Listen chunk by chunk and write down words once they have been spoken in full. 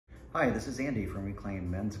Hi, this is Andy from Reclaim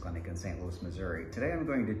Men's Clinic in St. Louis, Missouri. Today I'm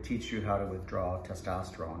going to teach you how to withdraw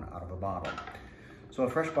testosterone out of a bottle. So a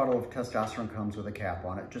fresh bottle of testosterone comes with a cap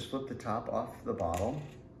on it. Just flip the top off the bottle,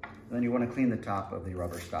 and then you want to clean the top of the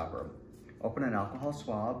rubber stopper. Open an alcohol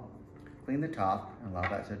swab, clean the top, and allow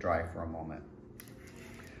that to dry for a moment.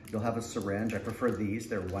 You'll have a syringe. I prefer these.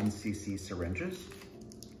 They're 1 cc syringes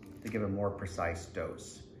to give a more precise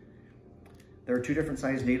dose. There are two different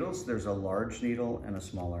size needles. There's a large needle and a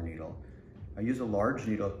smaller needle. I use a large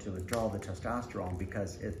needle to withdraw the testosterone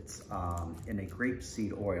because it's in a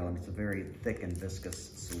grapeseed oil and it's a very thick and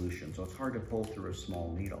viscous solution, so it's hard to pull through a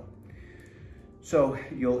small needle. So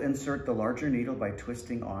you'll insert the larger needle by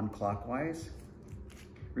twisting on clockwise,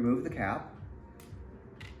 remove the cap,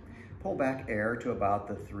 pull back air to about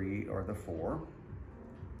the 3 or the 4,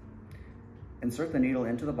 insert the needle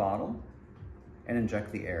into the bottle and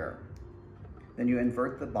inject the air. Then you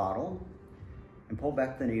invert the bottle and pull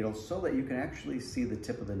back the needle so that you can actually see the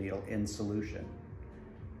tip of the needle in solution.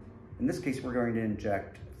 In this case, we're going to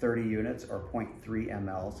inject 30 units or 0.3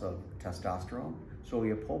 mLs of testosterone. So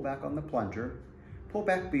you pull back on the plunger, pull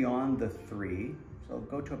back beyond the 3, so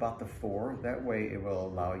go to about the 4. That way it will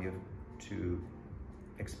allow you to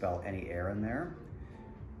expel any air in there.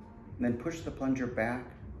 And then push the plunger back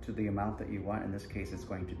to the amount that you want. In this case, it's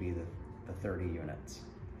going to be the 30 units.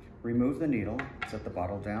 Remove the needle, set the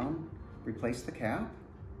bottle down, replace the cap,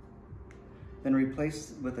 then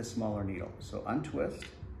replace with a smaller needle. So untwist,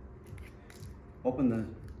 open the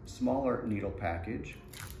smaller needle package,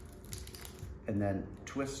 and then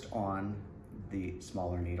twist on the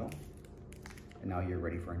smaller needle. And now you're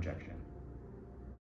ready for injection.